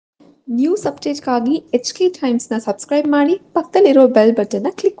News ಅಪ್ಡೇಟ್ಗಾಗಿ HK ಟೈಮ್ಸ್ನ subscribe ಮಾಡಿ, ಪಕ್ಕದಲ್ಲಿರೋ bell ಬಟನ್ನ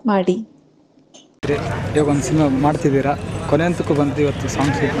ಕ್ಲಿಕ್ ಮಾಡಿ. ಇವಾಗ ಒಂದು ಸಿನಿಮಾ ಮಾಡ್ತಿದ್ದೀರಾ, ಕೊನೆ ಹಂತಕ್ಕೂ ಬಂದು ಇವತ್ತು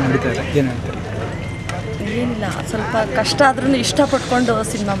ಸಾಂಗ್ಸ್ ನಡೀತಾ ಇದೆ, ಏನು ಹೇಳ್ತೀರಿ? ಏನಿಲ್ಲ, ಸ್ವಲ್ಪ ಕಷ್ಟ ಆದ್ರೂ ಇಷ್ಟಪಟ್ಕೊಂಡು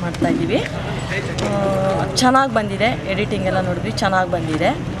ಸಿನಿಮಾ ಮಾಡ್ತಾಯಿದ್ದೀವಿ. ಚೆನ್ನಾಗಿ ಬಂದಿದೆ, ಎಡಿಟಿಂಗ್ ಎಲ್ಲ ನೋಡಿದ್ವಿ, ಚೆನ್ನಾಗಿ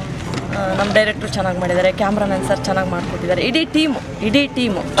ಬಂದಿದೆ. ನಮ್ಮ ಡೈರೆಕ್ಟ್ರು ಚೆನ್ನಾಗಿ ಮಾಡಿದ್ದಾರೆ, ಕ್ಯಾಮ್ರಾಮನ್ ಸರ್ ಚೆನ್ನಾಗಿ ಮಾಡಿಕೊಟ್ಟಿದ್ದಾರೆ. ಇಡೀ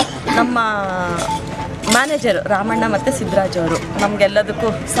ಟೀಮು ನಮ್ಮ ಮ್ಯಾನೇಜರು ರಾಮಣ್ಣ ಮತ್ತು ಸಿದ್ದರಾಜ್ ಅವರು ನಮಗೆಲ್ಲದಕ್ಕೂ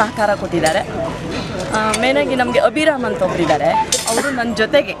ಸಹಕಾರ ಕೊಟ್ಟಿದ್ದಾರೆ. ಮೇನಾಗಿ ನಮಗೆ ಅಭಿರಾಮ್ ಅಂತ ಒಬ್ಬರಿದ್ದಾರೆ, ಅವರು ನನ್ನ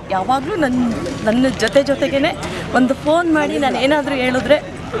ಜೊತೆಗೆ ಯಾವಾಗಲೂ ನನ್ನ ಜೊತೆಗೇ ಒಂದು ಫೋನ್ ಮಾಡಿ ನಾನು ಏನಾದರೂ ಹೇಳಿದ್ರೆ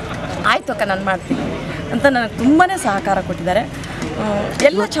ಆಯ್ತು ಅಕ್ಕ ನಾನು ಮಾಡ್ತೀನಿ ಅಂತ ನನಗೆ ತುಂಬಾ ಸಹಕಾರ ಕೊಟ್ಟಿದ್ದಾರೆ.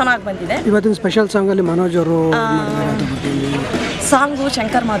 ಎಲ್ಲ ಚೆನ್ನಾಗಿ ಬಂದಿದೆ. ಇವತ್ತಿನ ಸ್ಪೆಷಲ್ ಸಾಂಗಲ್ಲಿ ಮನೋಜ್ ಅವರು ಸಾಂಗು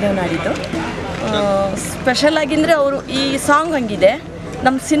ಶಂಕರ್ ಮಾದೇವ್ ನಾಡಿದ್ದು ಸ್ಪೆಷಲ್ ಆಗಿಂದರೆ ಅವರು ಈ ಸಾಂಗ್ ಹಂಗಿದೆ,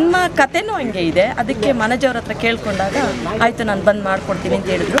 ನಮ್ಮ ಸಿನಿಮಾ ಕಥೆನೂ ಹಂಗೆ ಇದೆ. ಅದಕ್ಕೆ ಮನೋಜ್ ಅವ್ರ ಹತ್ರ ಕೇಳ್ಕೊಂಡಾಗ ಆಯಿತು ನಾನು ಬಂದು ಮಾಡಿಕೊಡ್ತೀನಿ ಅಂತ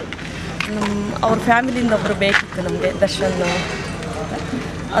ಹೇಳಿದ್ರು. ಅವ್ರ ಫ್ಯಾಮಿಲಿಯಿಂದ ಒಬ್ಬರು ಬೇಕಿತ್ತು ನಮಗೆ, ದರ್ಶನ್,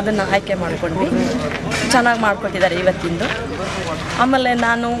 ಅದನ್ನು ಆಯ್ಕೆ ಮಾಡ್ಕೊಂಡ್ವಿ. ಚೆನ್ನಾಗಿ ಮಾಡಿಕೊಟ್ಟಿದ್ದಾರೆ ಇವತ್ತಿಂದು. ಆಮೇಲೆ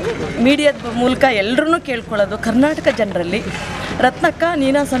ನಾನು ಮೀಡಿಯಾದ ಮೂಲಕ ಎಲ್ಲರೂ ಕೇಳ್ಕೊಳ್ಳೋದು, ಕರ್ನಾಟಕ ಜನರಲ್ಲಿ ರತ್ನಕ್ಕ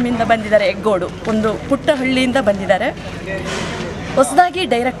ನೀನಾಸಮಿಂದ ಬಂದಿದ್ದಾರೆ, ಎಗ್ಗೋಡು ಒಂದು ಪುಟ್ಟ ಹಳ್ಳಿಯಿಂದ ಬಂದಿದ್ದಾರೆ, ಹೊಸದಾಗಿ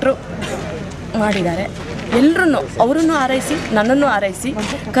ಡೈರೆಕ್ಟ್ರು ಮಾಡಿದ್ದಾರೆ. ಎಲ್ಲರೂ ಅವರನ್ನು ಆರೈಸಿ ನನ್ನನ್ನು ಆರೈಸಿ,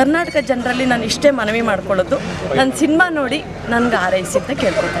 ಕರ್ನಾಟಕ ಜನರಲ್ಲಿ ನಾನು ಇಷ್ಟೇ ಮನವಿ ಮಾಡ್ಕೊಳ್ಳೋದು, ನನ್ನ ಸಿನಿಮಾ ನೋಡಿ ನನಗೆ ಆರೈಸಿ ಅಂತ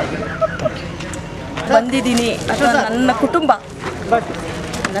ಕೇಳ್ಕೊತಾ ಇದ್ದೀನಿ. ಬಂದಿದ್ದೀನಿ ಅಥವಾ ನನ್ನ ಕುಟುಂಬ,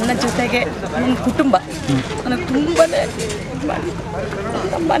 ನನ್ನ ಜೊತೆಗೆ ನನ್ನ ಕುಟುಂಬ ನನಗೆ ತುಂಬಾ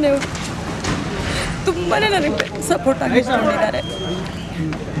ಮನೆಯವರು ತುಂಬಾ ನನಗೆ ಸಪೋರ್ಟ್ ಆಗಿದ್ದಾರೆ.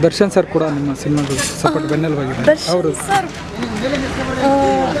 ದರ್ಶನ್ ಸರ್ ಕೂಡ ನಿಮ್ಮ ಸಿನಿಮಾಗೆ ಸಪೋರ್ಟ್ ಬೆನ್ನೆಲುಬಾಗಿದ್ದಾರೆ. ಅವರು ಸರ್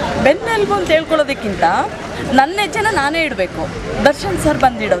ಬೆನ್ನೆಲುಬು ಅಂತ ಹೇಳ್ಕೊಳ್ಳೋದಕ್ಕಿಂತ ನನ್ನ ಹೆಜ್ಜೆನ ನಾನೇ ಇಡಬೇಕು, ದರ್ಶನ್ ಸರ್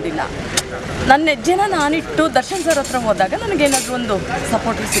ಬಂದಿಡೋದಿಲ್ಲ. ನನ್ನ ಹೆಜ್ಜೆನ ನಾನಿಟ್ಟು ದರ್ಶನ್ ಸರ್ ಹತ್ರ ಹೋದಾಗ ನನಗೇನಾದರೂ ಒಂದು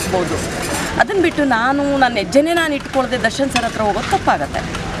ಸಪೋರ್ಟ್ ಸಿಗ್ಬೋದು. ಅದನ್ನು ಬಿಟ್ಟು ನನ್ನ ಹೆಜ್ಜೆನೇ ನಾನು ಇಟ್ಕೊಳ್ಳದೆ ದರ್ಶನ್ ಸರ್ ಹತ್ರ ಹೋಗೋದು ತಪ್ಪಾಗತ್ತೆ.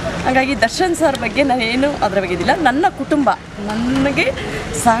 ಹಾಗಾಗಿ ದರ್ಶನ್ ಸರ್ ಬಗ್ಗೆ ನಾನೇನು ಅದರ ಬಗ್ಗೆ ಇದಿಲ್ಲ. ನನ್ನ ಕುಟುಂಬ ನನಗೆ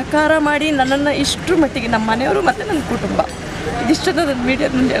ಸಹಕಾರ ಮಾಡಿ ನನ್ನನ್ನು ಇಷ್ಟರ ಮಟ್ಟಿಗೆ, ನಮ್ಮ ಮನೆಯವರು ಮತ್ತು ನನ್ನ ಕುಟುಂಬ, ಇದಿಷ್ಟನ್ನು ನನ್ನ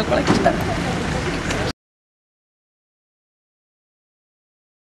ಮೀಡಿಯಾದ ಮುಂದೆ ಹೇಳ್ಕೊಳಕ್ಕೆ ಇಷ್ಟ.